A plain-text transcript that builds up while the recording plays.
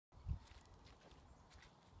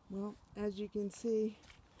Well, as you can see,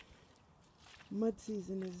 mud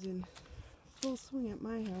season is in full swing at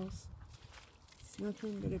my house. It's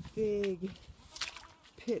nothing but a big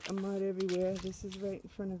pit of mud everywhere. This is right in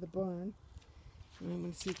front of the barn. And I'm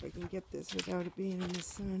going to see if I can get this without it being in the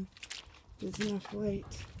sun. There's enough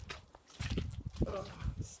light. Oh,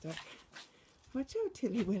 I'm stuck. Watch out,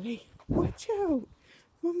 Tilly Willy. Watch out.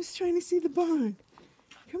 Mama's trying to see the barn.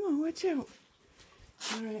 Come on, watch out.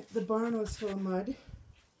 Alright, the barn was full of mud.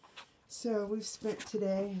 So we've spent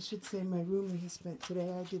today, I should say my roomie has spent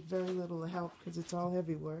today. I did very little help because it's all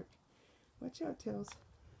heavy work. Watch out, Tills.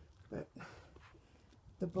 But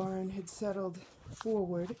the barn had settled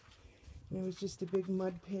forward. And it was just a big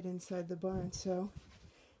mud pit inside the barn. So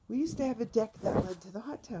we used to have a deck that led to the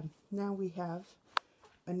hot tub. Now we have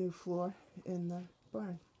a new floor in the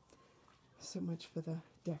barn. So much for the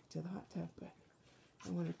deck to the hot tub. But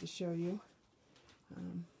I wanted to show you.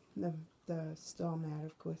 The stall mat,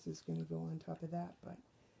 of course, is going to go on top of that, but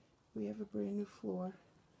we have a brand new floor,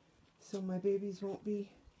 so my babies won't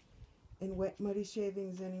be in wet, muddy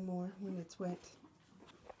shavings anymore when it's wet.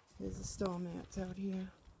 There's the stall mats out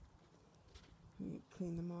here. We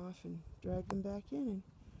clean them off and drag them back in, and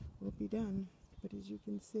we'll be done. But as you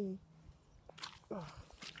can see, oh,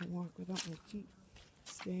 I can walk without my feet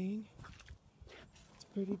staying. It's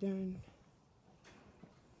pretty darn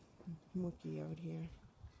mucky out here.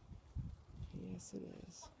 Yes, it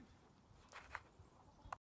is.